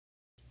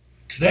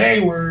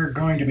Today we're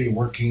going to be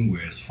working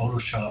with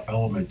Photoshop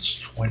Elements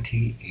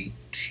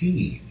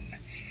 2018.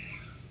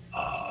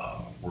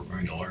 We're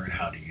going to learn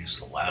how to use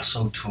the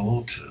lasso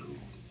tool to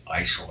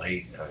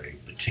isolate a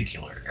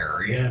particular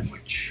area,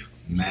 which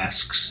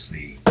masks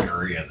the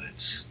area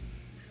that's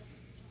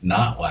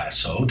not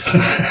lassoed.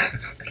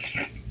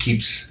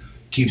 keeps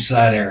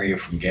that area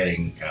from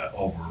getting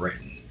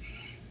overwritten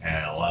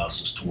and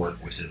allows us to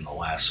work within the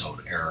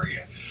lassoed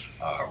area.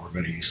 We're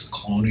going to use the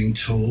cloning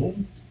tool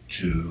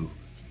to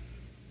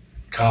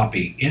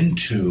copy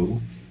into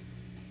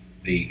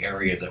the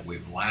area that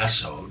we've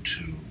lassoed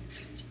to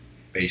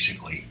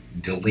basically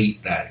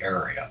delete that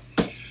area.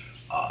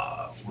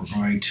 We're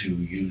going to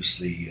use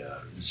the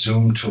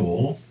zoom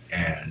tool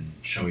and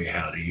show you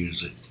how to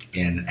use it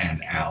in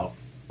and out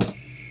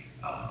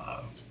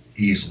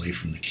easily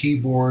from the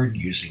keyboard,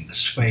 using the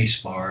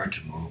space bar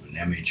to move an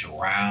image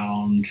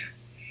around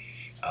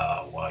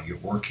while you're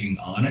working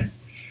on it.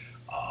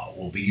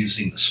 We'll be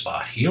using the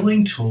spot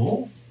healing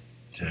tool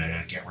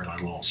to get rid of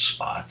little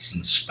spots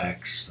and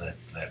specks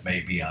that may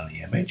be on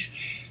the image.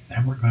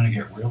 Then we're going to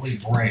get really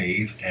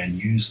brave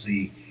and use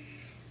the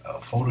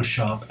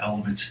Photoshop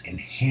Elements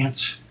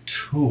Enhance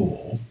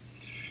tool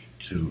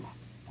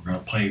we're going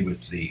to play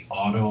with the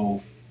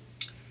auto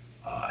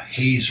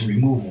haze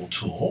removal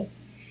tool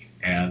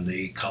and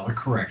the color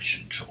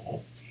correction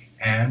tool,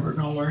 and we're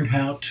going to learn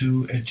how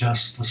to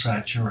adjust the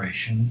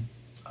saturation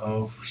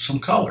of some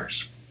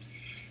colors.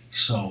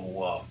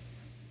 So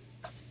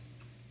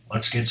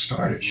let's get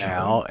started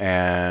now,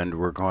 and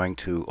we're going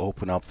to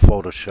open up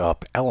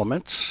Photoshop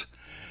Elements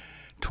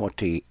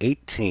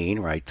 2018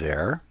 right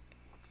there,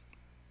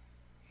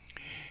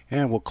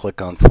 and we'll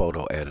click on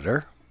Photo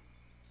Editor,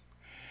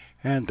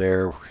 and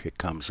there it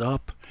comes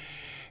up,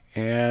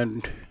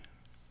 and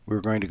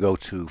we're going to go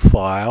to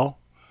File,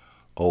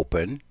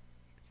 Open,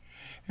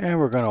 and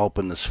we're going to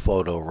open this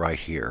photo right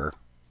here,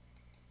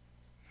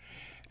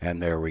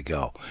 and there we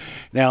go.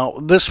 Now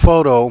this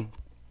photo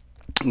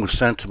was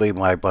sent to me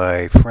by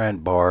my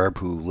friend Barb,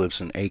 who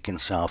lives in Aiken,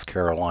 South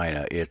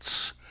Carolina.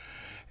 It's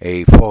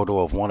a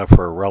photo of one of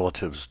her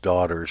relatives'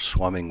 daughters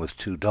swimming with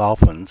two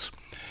dolphins,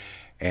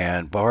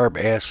 and Barb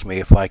asked me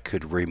if I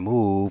could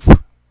remove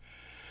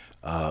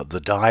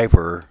the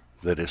diver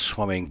that is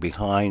swimming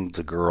behind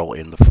the girl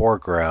in the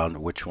foreground,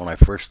 which when I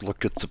first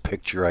looked at the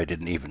picture I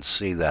didn't even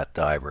see that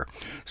diver.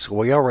 So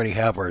we already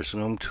have our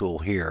zoom tool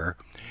here,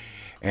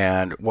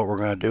 and what we're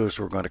going to do is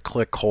we're going to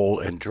click,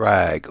 hold, and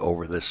drag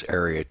over this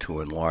area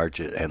to enlarge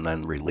it, and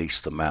then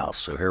release the mouse.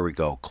 So here we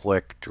go,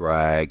 click,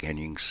 drag, and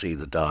you can see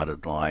the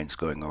dotted lines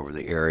going over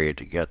the area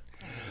to get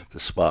the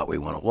spot we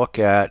want to look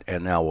at.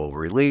 And now we'll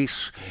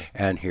release,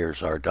 and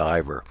here's our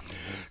diver.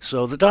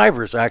 So the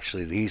diver is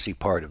actually the easy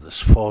part of this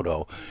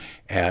photo,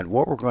 and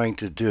what we're going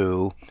to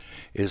do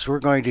is we're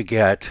going to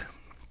get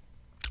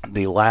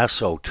the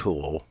lasso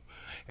tool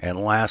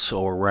and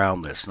lasso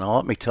around this. Now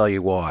let me tell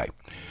you why.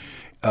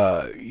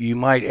 You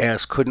might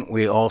ask, couldn't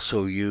we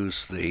also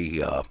use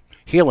the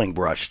healing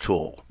brush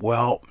tool?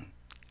 Well,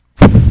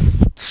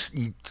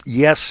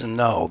 yes and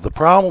no. The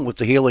problem with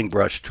the healing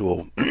brush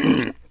tool,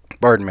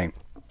 pardon me,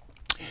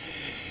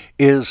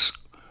 is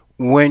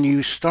when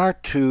you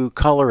start to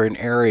color an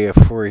area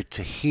for it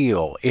to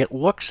heal, it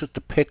looks at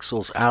the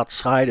pixels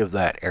outside of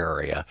that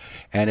area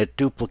and it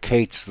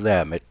duplicates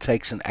them. It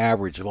takes an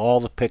average of all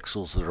the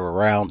pixels that are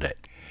around it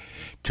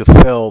to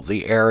fill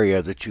the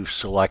area that you've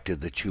selected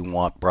that you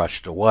want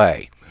brushed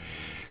away.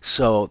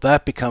 So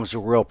that becomes a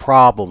real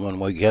problem when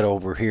we get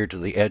over here to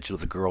the edge of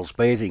the girl's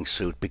bathing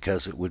suit,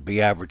 because it would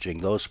be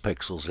averaging those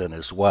pixels in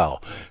as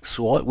well.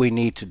 So what we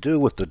need to do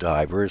with the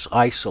diver is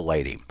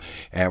isolate him,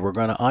 and we're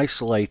going to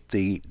isolate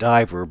the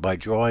diver by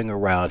drawing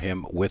around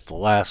him with the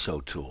lasso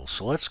tool.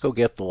 So let's go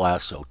get the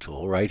lasso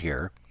tool right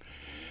here.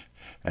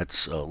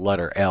 That's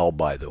letter L,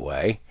 by the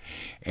way.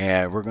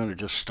 And we're going to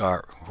just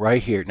start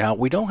right here. Now,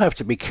 we don't have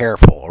to be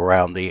careful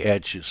around the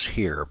edges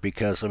here,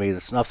 because, I mean,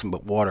 it's nothing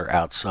but water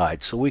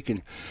outside. So we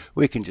can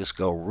just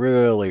go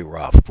really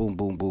rough. Boom,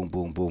 boom, boom,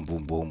 boom, boom,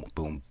 boom, boom,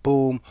 boom,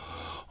 boom,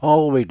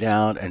 all the way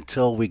down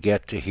until we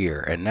get to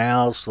here. And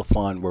now's the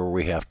fun where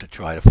we have to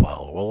try to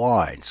follow a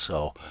line.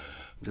 So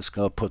I'm just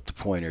going to put the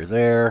pointer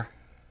there.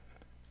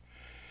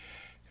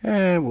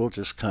 And we'll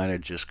just kind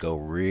of just go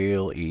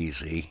real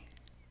easy.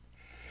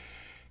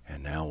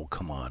 And now we'll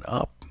come on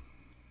up.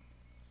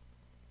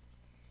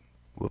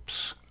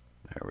 Whoops,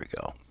 there we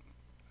go.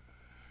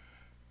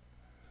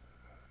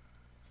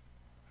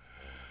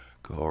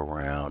 Go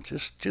around,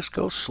 just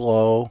go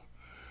slow.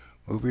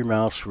 Move your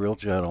mouse real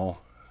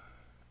gentle.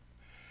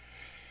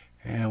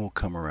 And we'll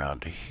come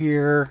around to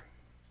here.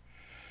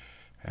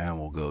 And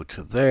we'll go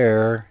to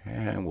there.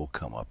 And we'll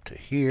come up to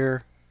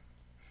here.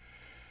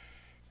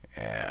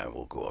 And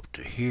we'll go up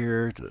to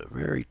here to the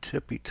very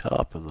tippy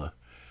top of the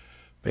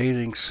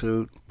bathing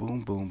suit.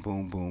 Boom, boom,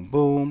 boom, boom,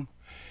 boom.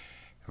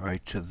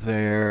 Right to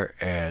there.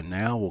 And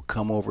now we'll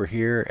come over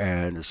here,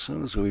 and as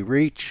soon as we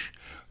reach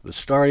the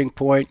starting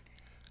point,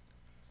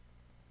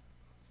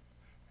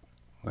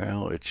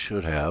 well, it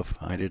should have.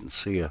 I didn't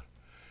see a...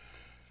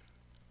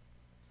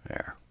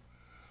 There.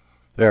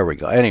 There we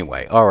go.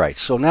 Anyway, all right,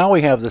 so now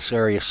we have this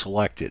area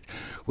selected,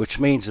 which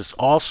means it's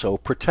also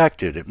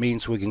protected. It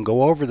means we can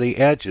go over the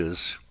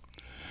edges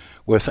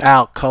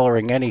without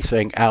coloring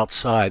anything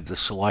outside the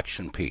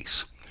selection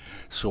piece.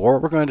 So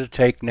what we're going to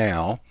take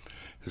now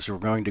is we're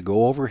going to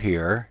go over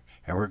here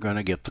and we're going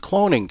to get the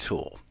cloning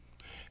tool.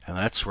 And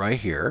that's right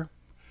here,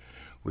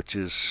 which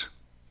is,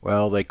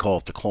 well, they call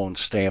it the clone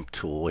stamp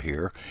tool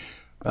here.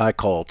 I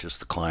call it just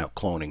the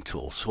cloning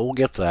tool. So we'll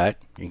get that.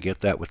 You can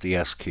get that with the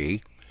S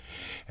key.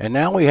 And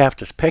now we have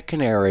to pick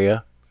an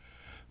area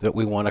that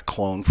we want to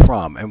clone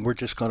from. And we're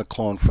just going to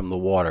clone from the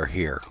water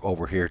here,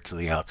 over here to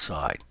the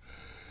outside.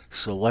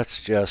 So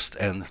let's just,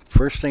 and the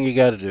first thing you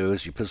got to do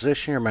is you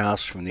position your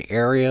mouse from the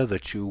area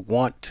that you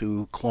want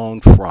to clone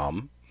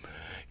from.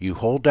 You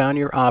hold down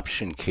your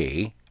Option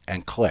key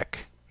and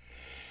click.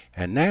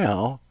 And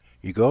now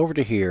you go over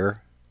to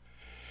here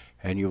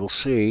and you will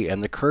see,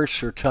 and the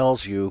cursor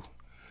tells you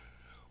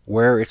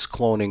where it's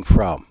cloning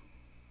from.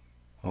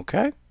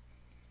 Okay?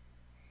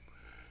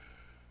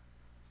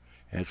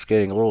 And it's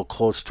getting a little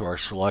close to our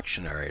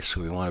selection area,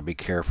 so we want to be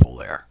careful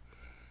there.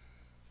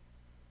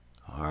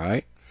 All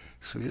right?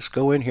 So just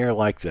go in here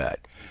like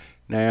that.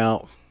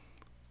 Now,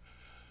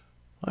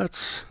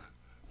 let's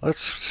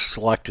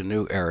select a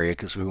new area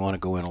because we want to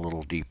go in a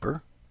little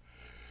deeper.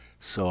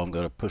 So I'm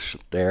going to push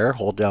it there,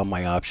 hold down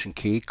my Option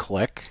key,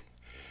 click,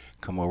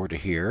 come over to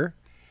here,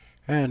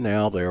 and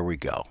now there we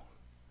go.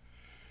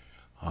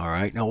 All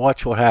right, now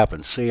watch what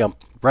happens. See, I'm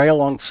right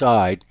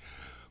alongside,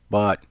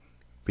 but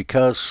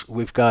because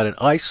we've got it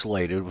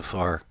isolated with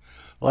our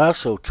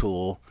lasso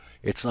tool,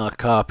 it's not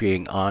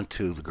copying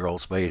onto the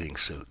girl's bathing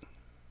suit.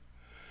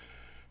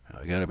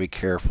 I got to be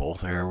careful.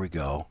 There we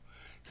go.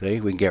 See,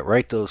 we can get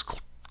right those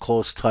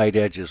close, tight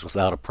edges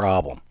without a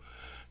problem.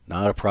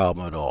 Not a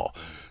problem at all.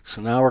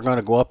 So now we're going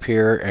to go up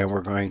here and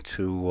we're going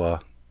to,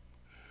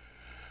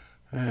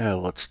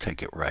 let's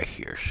take it right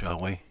here, shall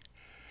we?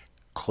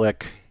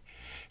 Click,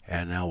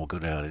 and now we'll go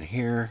down in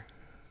here.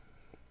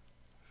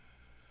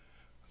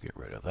 Get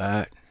rid of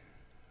that.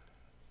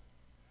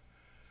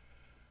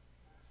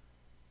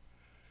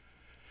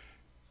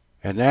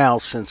 And now,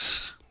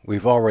 since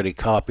we've already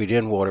copied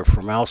in water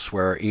from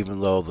elsewhere,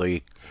 even though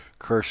the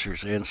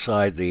cursor's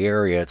inside the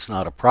area, it's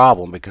not a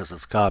problem because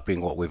it's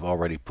copying what we've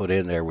already put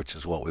in there, which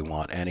is what we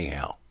want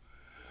anyhow.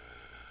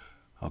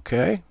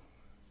 Okay?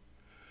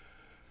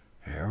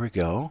 There we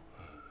go.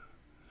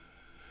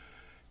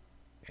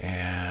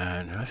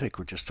 And I think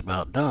we're just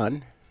about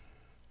done.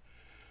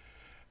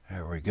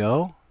 There we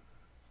go.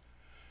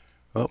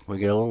 Oh, we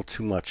get a little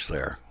too much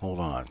there. Hold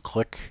on.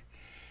 Click.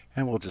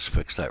 And we'll just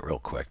fix that real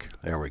quick.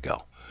 There we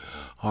go.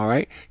 All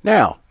right.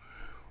 Now,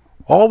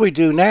 all we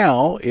do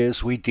now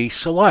is we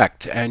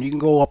deselect. And you can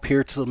go up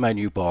here to the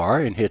menu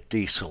bar and hit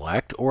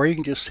deselect, or you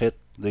can just hit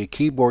the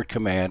keyboard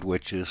command,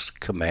 which is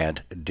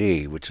Command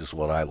D, which is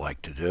what I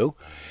like to do.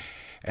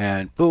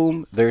 And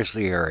boom, there's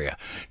the area.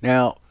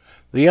 Now,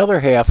 the other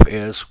half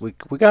is we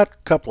got a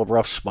couple of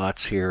rough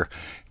spots here.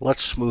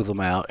 Let's smooth them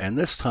out. And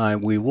this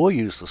time we will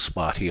use the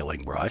spot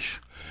healing brush.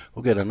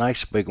 We'll get a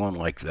nice big one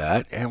like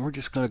that. And we're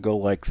just going to go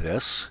like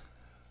this.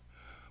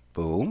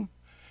 Boom.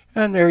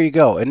 And there you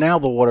go. And now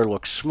the water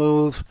looks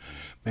smooth.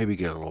 Maybe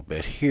get a little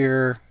bit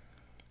here.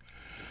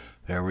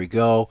 There we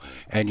go.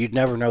 And you'd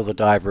never know the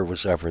diver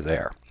was ever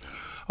there.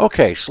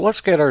 Okay, so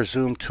let's get our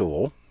zoom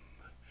tool.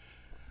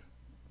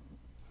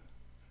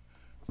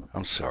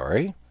 I'm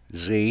sorry.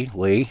 Z,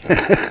 Lee.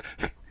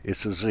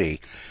 It's a Z.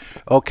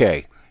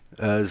 Okay.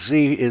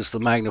 Z is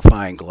the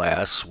magnifying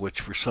glass, which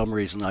for some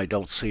reason I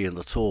don't see in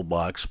the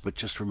toolbox, but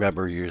just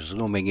remember you're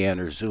zooming in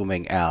or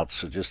zooming out,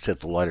 so just hit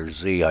the letter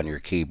Z on your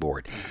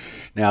keyboard.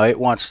 Now it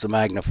wants to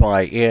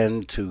magnify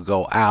in. To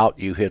go out,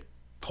 you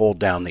hold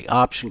down the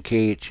Option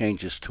key, it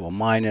changes to a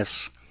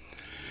minus.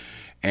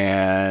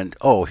 And,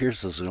 oh,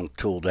 here's the zoom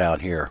tool down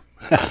here.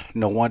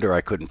 No wonder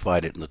I couldn't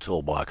find it in the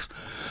toolbox.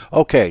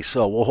 Okay,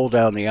 so we'll hold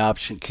down the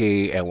Option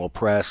key and we'll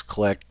press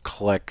click,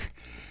 click,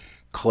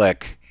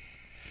 click.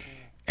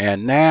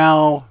 And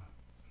now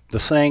the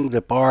thing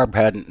that Barb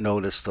hadn't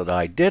noticed that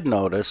I did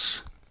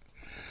notice,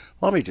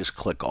 let me just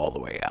click all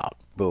the way out.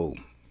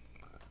 Boom.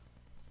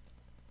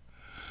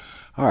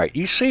 All right,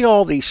 you see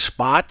all these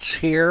spots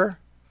here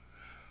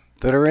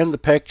that are in the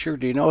picture?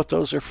 Do you know what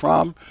those are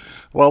from?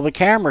 Well, the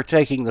camera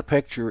taking the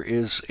picture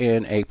is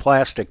in a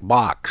plastic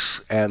box,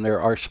 and there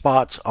are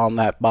spots on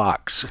that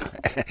box.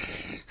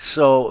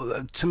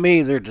 So, to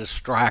me, they're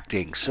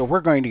distracting, so we're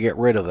going to get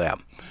rid of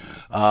them.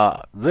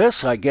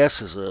 This, I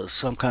guess, is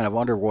some kind of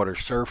underwater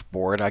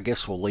surfboard. I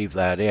guess we'll leave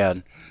that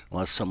in,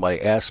 unless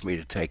somebody asks me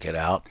to take it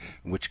out,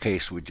 in which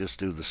case we just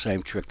do the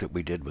same trick that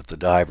we did with the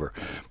diver.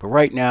 But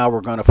right now,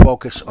 we're going to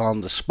focus on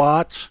the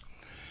spots.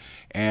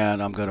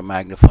 And I'm going to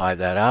magnify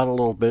that out a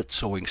little bit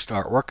so we can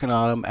start working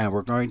on them. And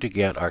we're going to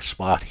get our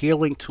spot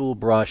healing tool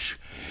brush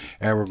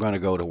and we're going to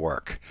go to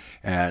work.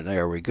 And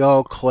there we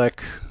go.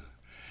 Click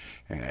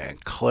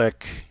and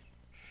click,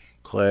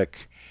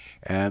 click.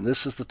 And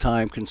this is the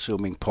time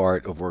consuming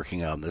part of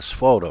working on this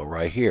photo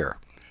right here,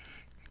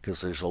 because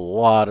there's a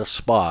lot of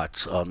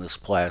spots on this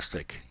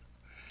plastic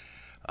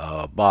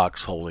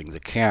box holding the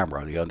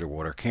camera, the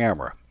underwater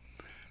camera.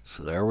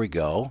 So there we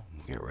go.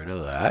 Get rid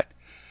of that.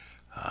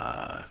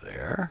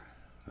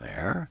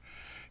 There.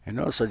 And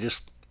notice I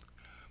just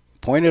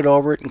point it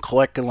over it and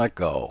click and let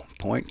go.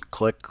 Point,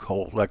 click,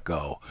 hold, let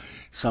go.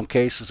 Some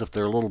cases, if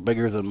they're a little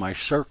bigger than my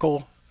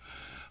circle,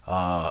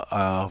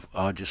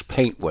 I'll just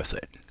paint with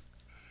it.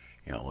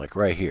 You know, like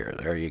right here.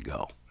 There you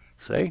go.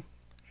 See?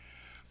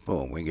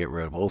 Boom. We can get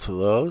rid of both of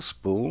those.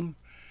 Boom.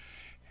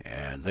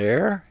 And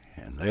there,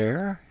 and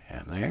there,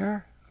 and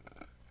there.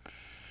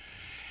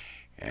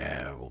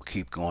 And we'll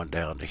keep going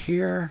down to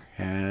here.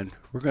 And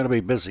we're going to be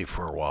busy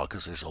for a while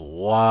because there's a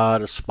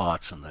lot of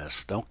spots in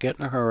this. Don't get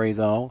in a hurry,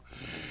 though.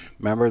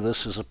 Remember,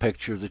 this is a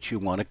picture that you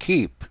want to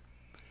keep.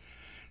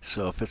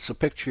 So if it's a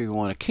picture you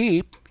want to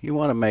keep, you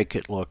want to make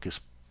it look as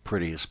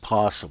pretty as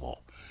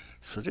possible.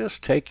 So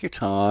just take your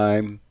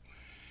time.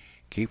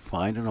 Keep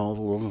finding all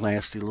the little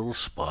nasty little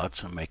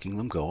spots and making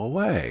them go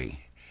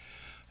away.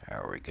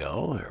 There we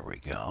go. There we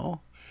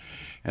go.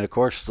 And of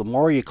course, the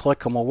more you click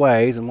them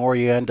away, the more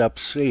you end up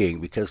seeing,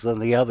 because then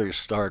the others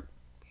start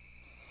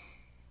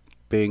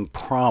being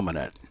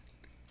prominent,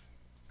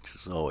 which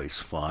is always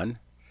fun.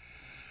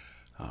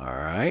 All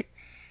right.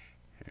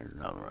 There's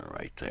another one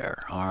right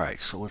there. All right,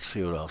 so let's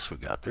see what else we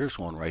got. There's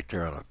one right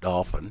there on a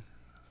dolphin.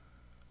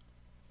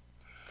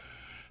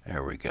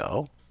 There we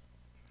go.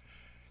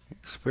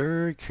 Just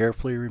very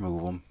carefully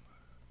remove them.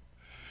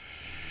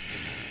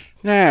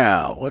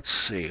 Now, let's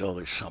see. Oh,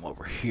 there's some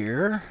over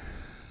here.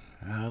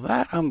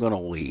 That I'm going to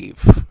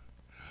leave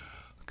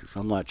because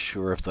I'm not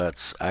sure if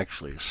that's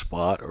actually a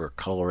spot or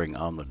coloring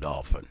on the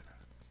dolphin.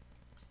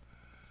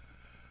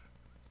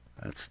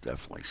 That's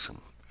definitely some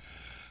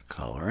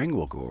coloring.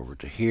 We'll go over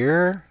to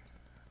here.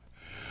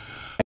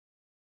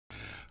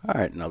 All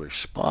right, another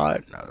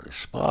spot, another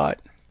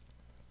spot.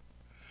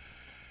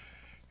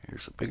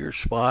 Here's a bigger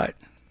spot.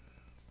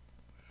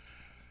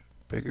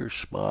 Bigger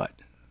spot.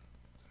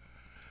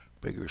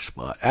 Bigger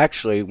spot.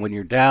 Actually, when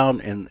you're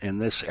down in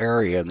this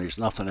area and there's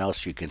nothing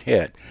else you can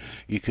hit,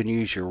 you can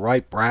use your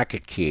right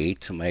bracket key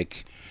to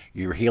make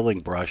your healing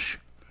brush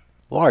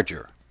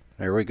larger.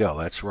 There we go.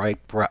 That's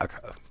right bracket,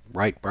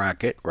 right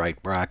bracket,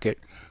 right bracket,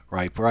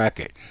 right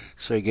bracket.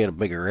 So you get a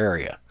bigger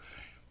area.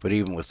 But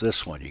even with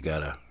this one, you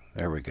gotta,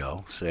 there we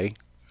go, see?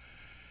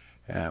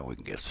 And we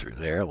can get through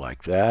there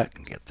like that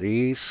and get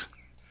these.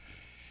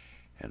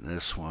 And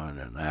this one,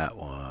 and that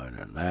one,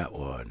 and that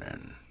one,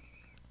 and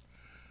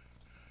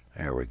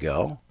there we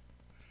go.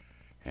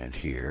 And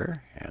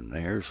here, and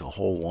there's a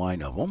whole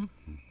line of them.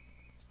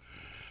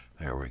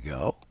 There we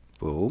go.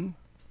 Boom.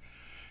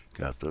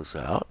 Got those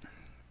out.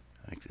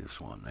 I think there's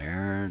one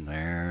there, and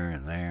there,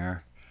 and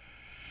there.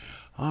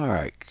 All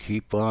right,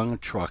 keep on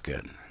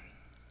trucking.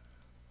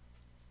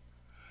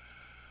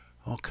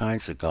 All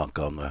kinds of gunk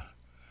on the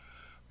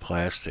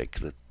plastic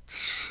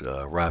that's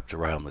wrapped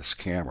around this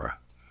camera.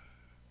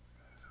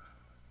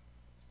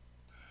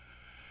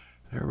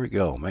 There we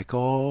go. Make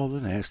all the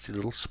nasty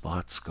little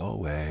spots go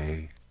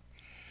away.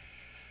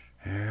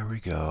 There we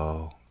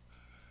go.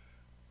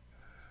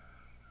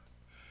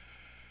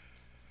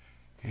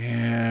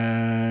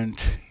 And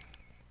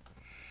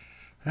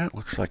that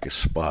looks like a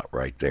spot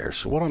right there.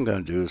 So what I'm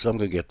going to do is I'm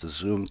going to get the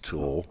zoom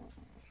tool.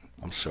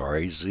 I'm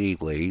sorry, Z.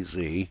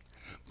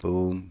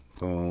 Boom,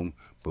 boom,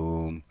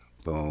 boom,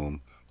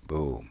 boom,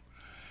 boom.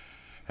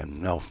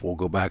 And now we'll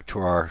go back to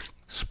our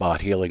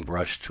spot healing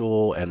brush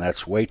tool, and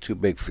that's way too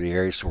big for the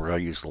area, so we're going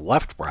to use the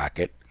left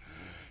bracket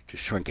to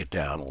shrink it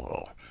down a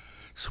little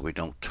so we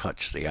don't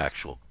touch the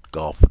actual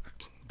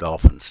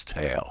dolphin's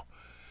tail.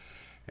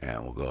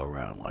 And we'll go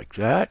around like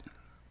that.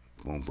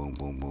 Boom, boom,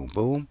 boom, boom,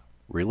 boom.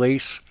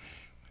 Release.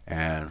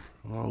 And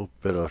a little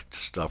bit of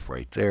stuff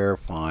right there.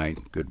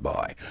 Fine.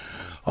 Goodbye.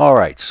 All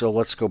right, so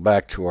let's go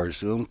back to our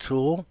zoom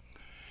tool.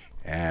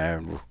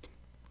 And we're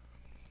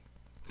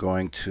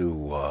going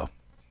to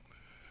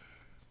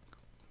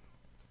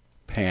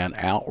pan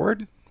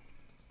outward.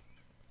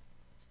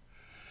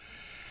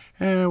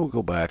 And we'll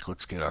go back.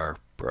 Let's get our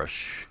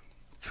brush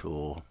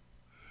tool.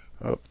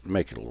 Oh,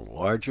 make it a little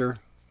larger.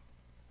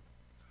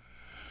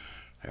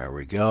 There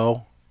we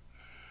go.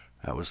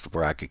 That was the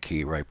bracket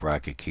key, right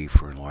bracket key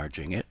for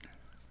enlarging it.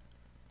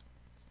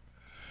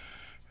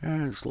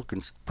 And it's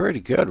looking pretty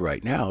good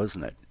right now,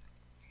 isn't it?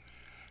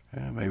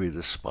 Maybe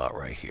this spot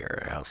right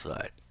here. How's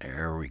that?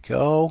 There we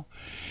go.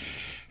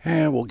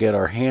 And we'll get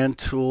our hand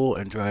tool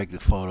and drag the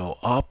photo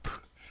up.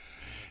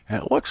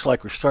 And it looks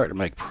like we're starting to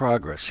make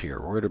progress here.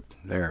 We're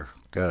there,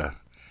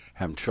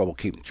 having trouble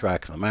keeping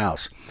track of the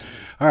mouse.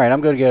 All right,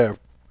 I'm going to get a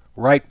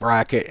right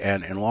bracket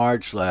and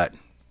enlarge that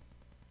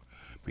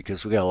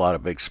because we got a lot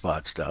of big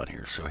spots down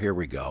here. So here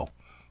we go.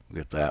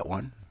 We'll get that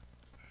one.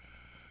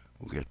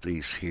 We'll get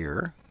these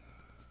here.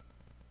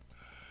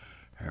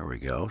 There we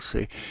go.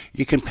 See,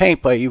 you can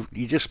paint by you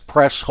just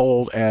press,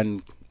 hold,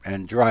 and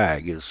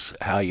drag is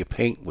how you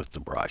paint with the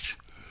brush.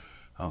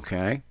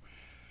 Okay,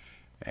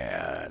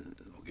 and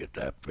we'll get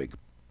that big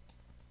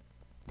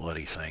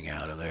bloody thing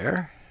out of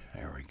there.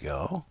 There we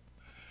go.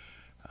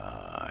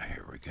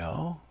 Here we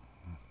go.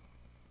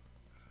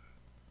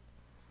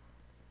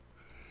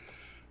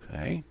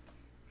 Okay.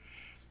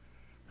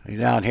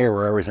 Down here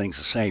where everything's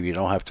the same, you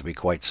don't have to be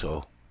quite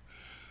so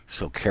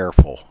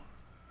careful.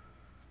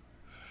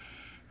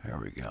 There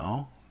we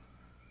go.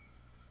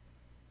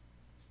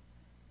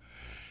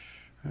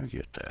 I'll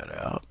get that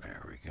out.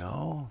 There we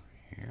go.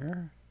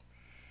 Here.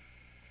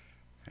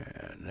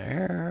 And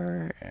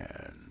there.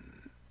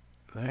 And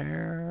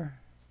there.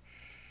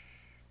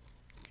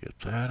 Get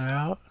that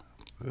out.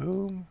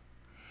 Boom.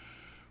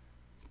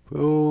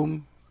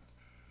 Boom.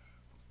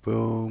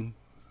 Boom.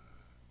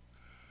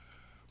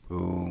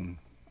 Boom.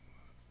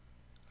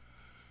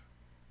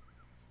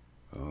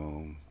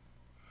 Boom.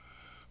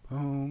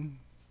 Boom.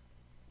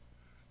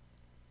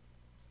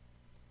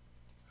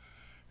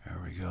 There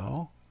we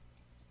go.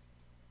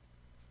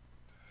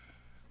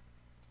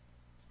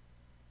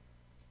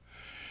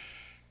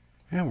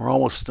 And we're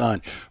almost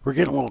done. We're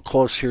getting a little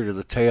close here to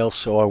the tail,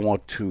 so I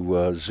want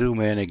to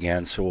zoom in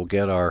again. So we'll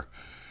get our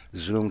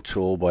zoom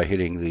tool by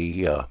hitting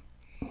the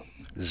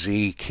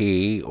Z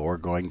key or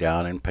going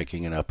down and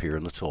picking it up here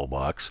in the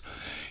toolbox.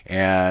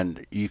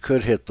 And you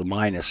could hit the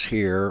minus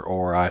here,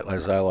 or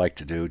as I like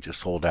to do,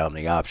 just hold down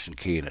the option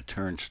key and it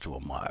turns to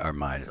a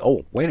minus.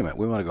 Oh, wait a minute,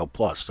 we want to go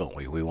plus, don't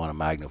we? We want to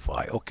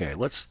magnify. Okay,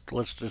 let's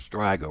just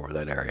drag over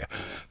that area.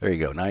 There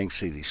you go. Now you can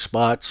see these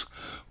spots.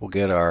 We'll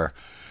get our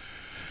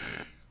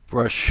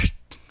brush,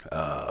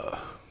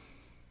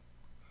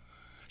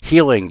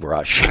 healing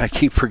brush. I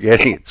keep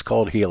forgetting it's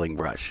called healing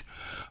brush.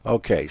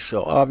 Okay,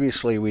 so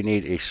obviously we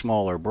need a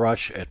smaller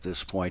brush at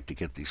this point to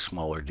get these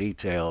smaller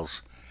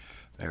details.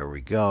 There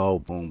we go.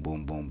 Boom,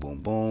 boom, boom, boom,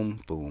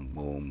 boom, boom,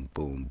 boom,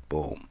 boom,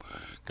 boom.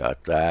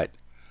 Got that.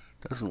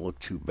 Doesn't look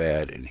too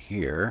bad in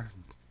here.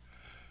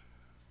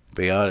 To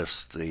be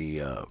honest,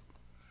 the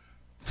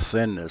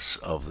thinness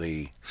of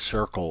the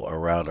circle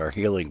around our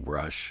healing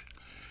brush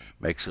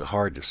makes it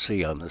hard to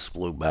see on this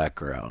blue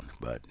background,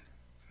 but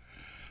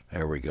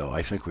there we go.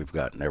 I think we've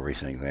gotten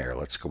everything there.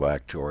 Let's go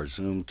back to our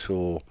zoom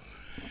tool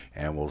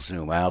and we'll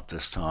zoom out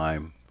this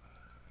time.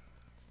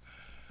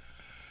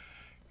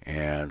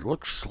 And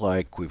looks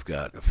like we've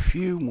got a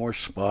few more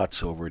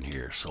spots over in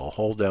here. So I'll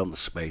hold down the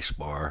space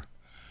bar,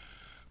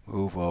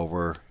 move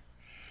over,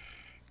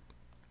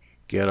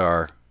 get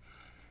our,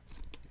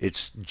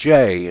 it's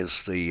J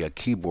is the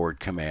keyboard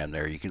command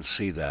there. You can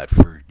see that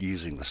for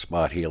using the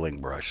spot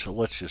healing brush. So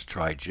let's just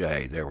try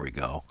J. There we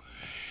go.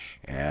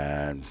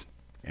 And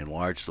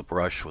enlarge the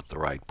brush with the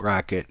right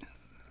bracket.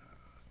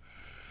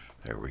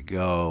 There we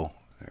go.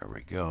 There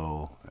we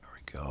go. There we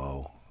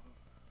go.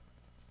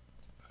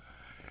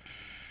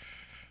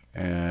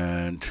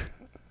 And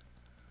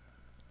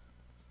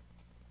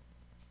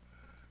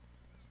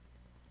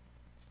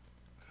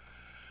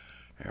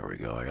there we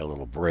go. I got a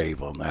little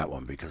brave on that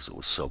one because it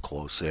was so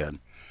close in.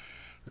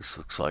 This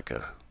looks like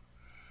a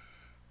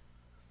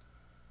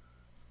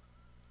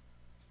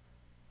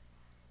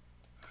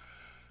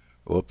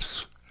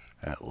whoops,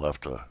 that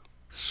left a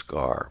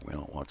scar. We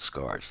don't want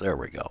scars. There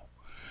we go.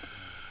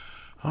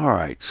 All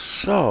right,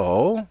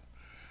 so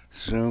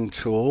zoom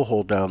tool,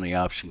 hold down the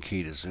option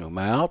key to zoom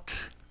out.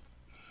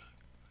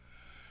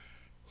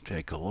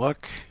 Take a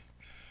look.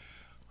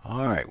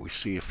 All right, we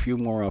see a few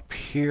more up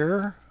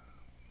here.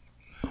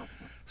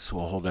 So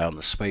we'll hold down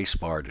the space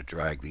bar to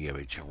drag the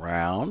image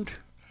around.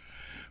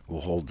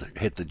 We'll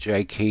hit the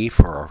J key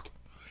for our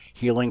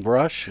healing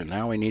brush, and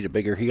now we need a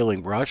bigger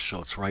healing brush,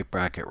 so it's right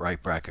bracket,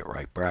 right bracket,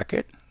 right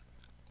bracket.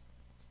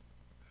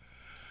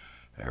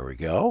 There we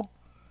go.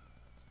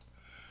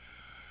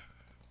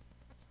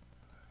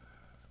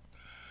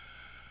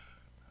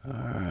 All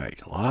right,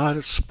 a lot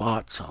of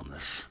spots on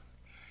this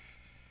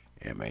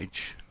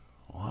image.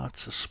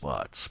 Lots of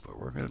spots, but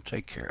we're going to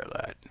take care of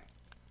that.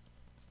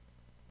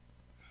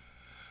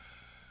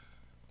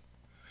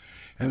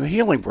 And the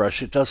healing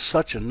brush, it does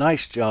such a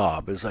nice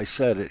job. As I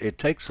said, it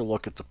takes a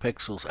look at the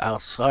pixels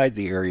outside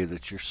the area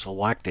that you're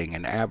selecting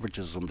and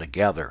averages them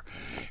together.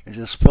 It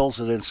just fills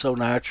it in so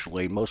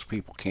naturally, most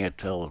people can't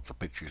tell that the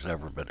picture's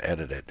ever been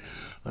edited.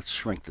 Let's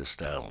shrink this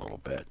down a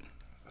little bit.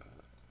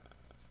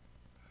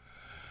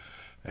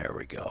 There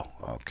we go.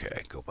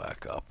 Okay, go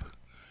back up.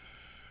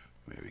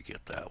 Maybe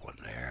get that one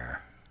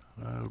there.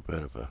 A little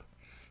bit of a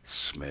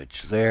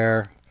smidge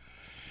there.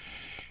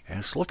 And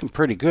it's looking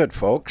pretty good,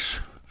 folks.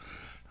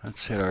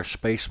 Let's hit our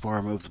space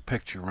bar, move the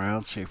picture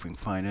around, see if we can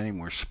find any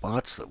more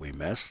spots that we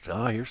missed.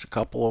 Here's a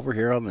couple over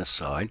here on this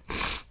side.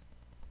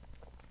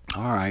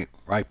 All right,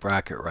 right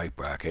bracket, right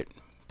bracket.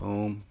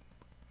 Boom,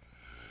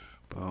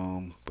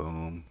 boom,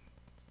 boom,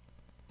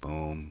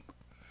 boom.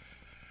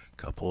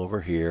 Couple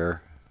over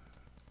here.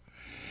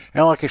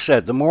 And like I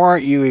said, the more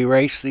you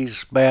erase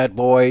these bad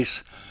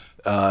boys,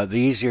 the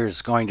easier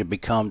it's going to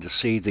become to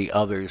see the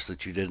others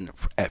that you didn't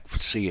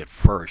see at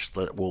first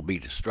that will be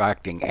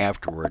distracting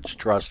afterwards,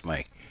 trust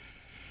me.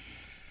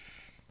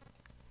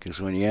 Because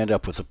when you end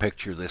up with a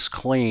picture this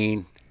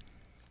clean,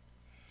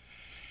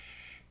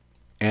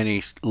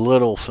 any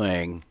little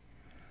thing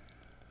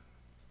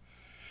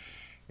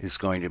is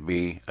going to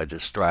be a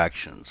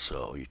distraction.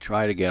 So you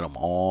try to get them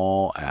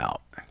all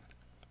out.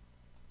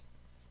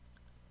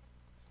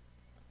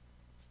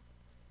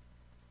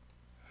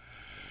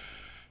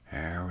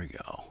 There we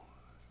go.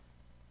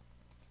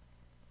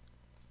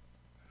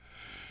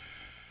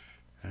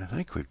 I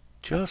think we've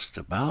just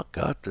about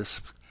got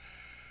this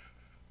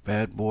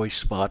bad boy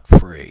spot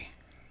free.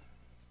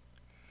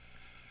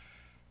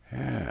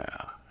 Yeah,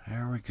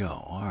 there we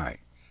go. All right.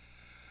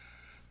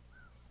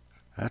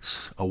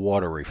 That's a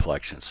water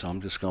reflection, so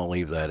I'm just going to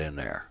leave that in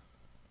there.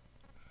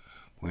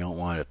 We don't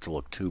want it to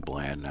look too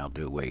bland now,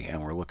 do we?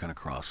 And we're looking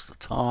across the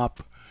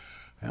top.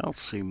 I don't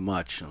see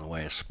much in the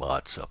way of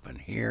spots up in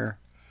here.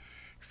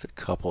 Just a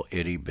couple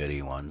itty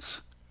bitty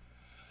ones.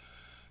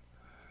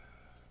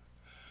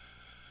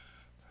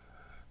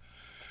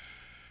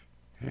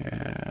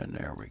 And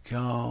there we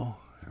go.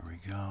 There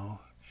we go.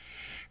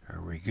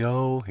 Here we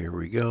go. Here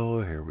we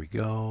go. Here we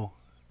go.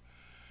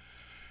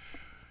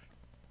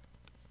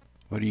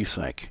 What do you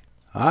think?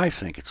 I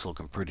think it's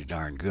looking pretty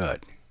darn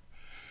good.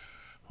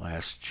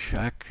 Last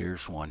check.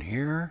 Here's one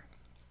here.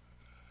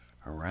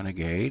 A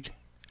Renegade.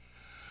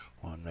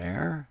 One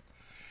there.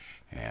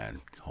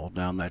 And hold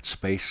down that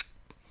space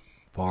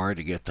bar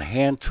to get the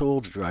hand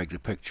tool to drag the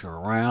picture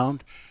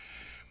around.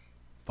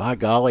 By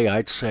golly,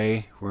 I'd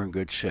say we're in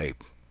good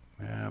shape.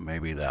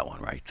 Maybe that one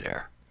right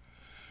there.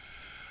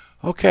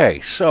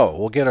 Okay, so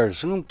we'll get our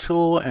zoom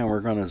tool and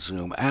we're going to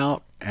zoom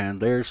out, and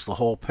there's the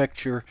whole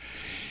picture.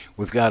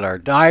 We've got our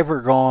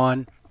diver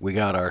gone, we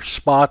got our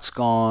spots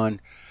gone,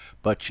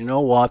 but you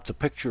know what? The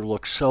picture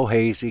looks so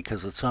hazy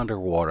because it's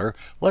underwater.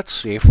 Let's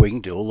see if we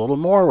can do a little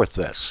more with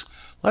this.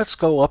 Let's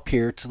go up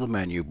here to the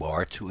menu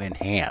bar to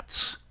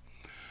enhance.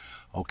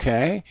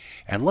 Okay,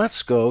 and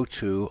let's go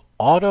to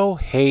auto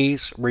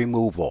haze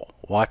removal.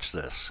 Watch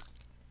this.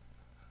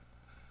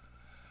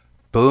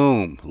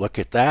 Boom, look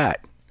at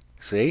that.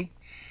 See?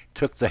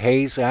 Took the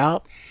haze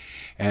out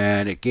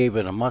and it gave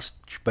it a much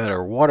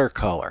better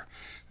watercolor.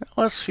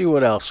 Now let's see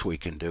what else we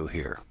can do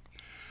here.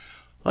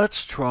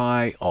 Let's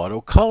try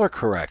auto color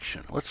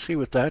correction. Let's see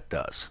what that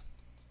does.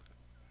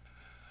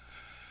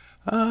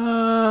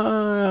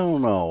 I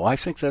don't know. I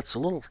think that's a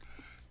little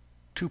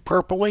too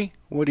purpley.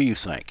 What do you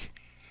think?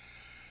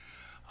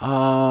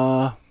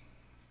 Let's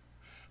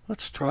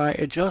try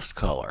adjust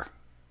color.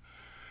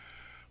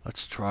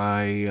 Let's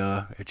try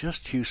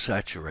adjust hue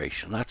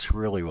saturation. That's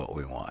really what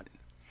we want.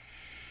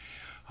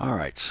 All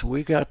right, so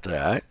we got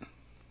that.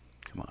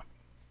 Come on.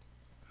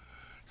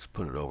 Let's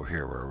put it over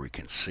here where we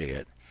can see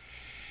it.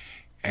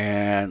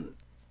 And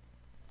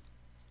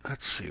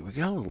let's see, we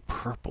got a little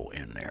purple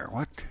in there.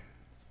 What?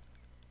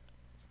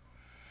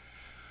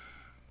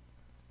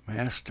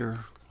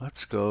 Master,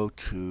 let's go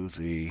to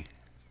the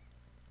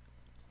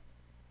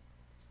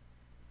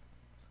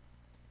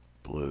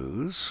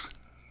blues.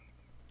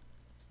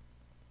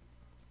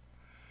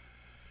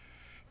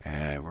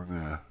 And we're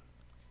going to,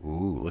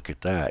 ooh, look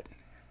at that.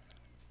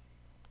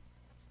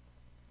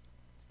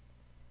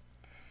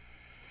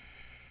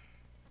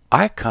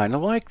 I kind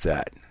of like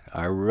that.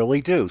 I really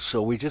do.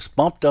 So we just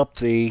bumped up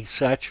the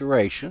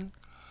saturation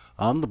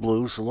on the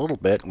blues a little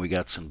bit, and we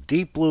got some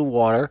deep blue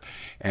water,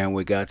 and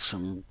we got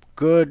some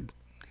good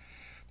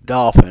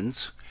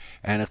dolphins.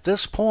 And at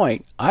this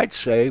point, I'd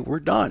say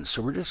we're done.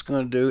 So we're just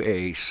going to do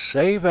a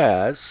save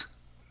as.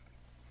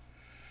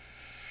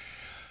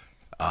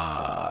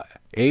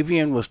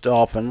 Avian with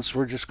dolphins,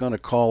 we're just going to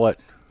call it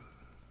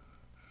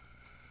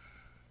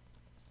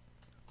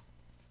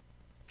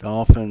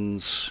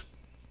Dolphins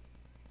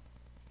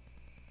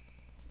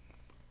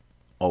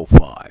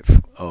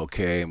 05.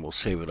 Okay, and we'll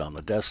save it on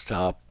the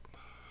desktop.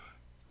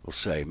 We'll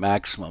say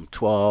maximum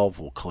 12.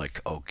 We'll click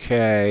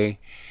OK.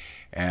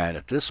 And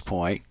at this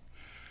point,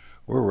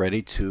 we're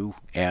ready to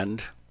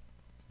end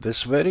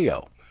this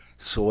video.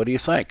 So what do you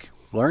think?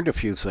 Learned a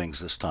few things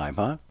this time,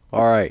 huh?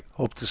 All right,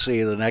 hope to see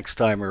you the next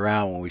time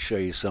around when we show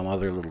you some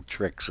other little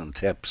tricks and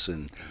tips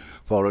in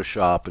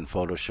Photoshop and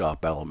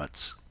Photoshop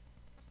elements.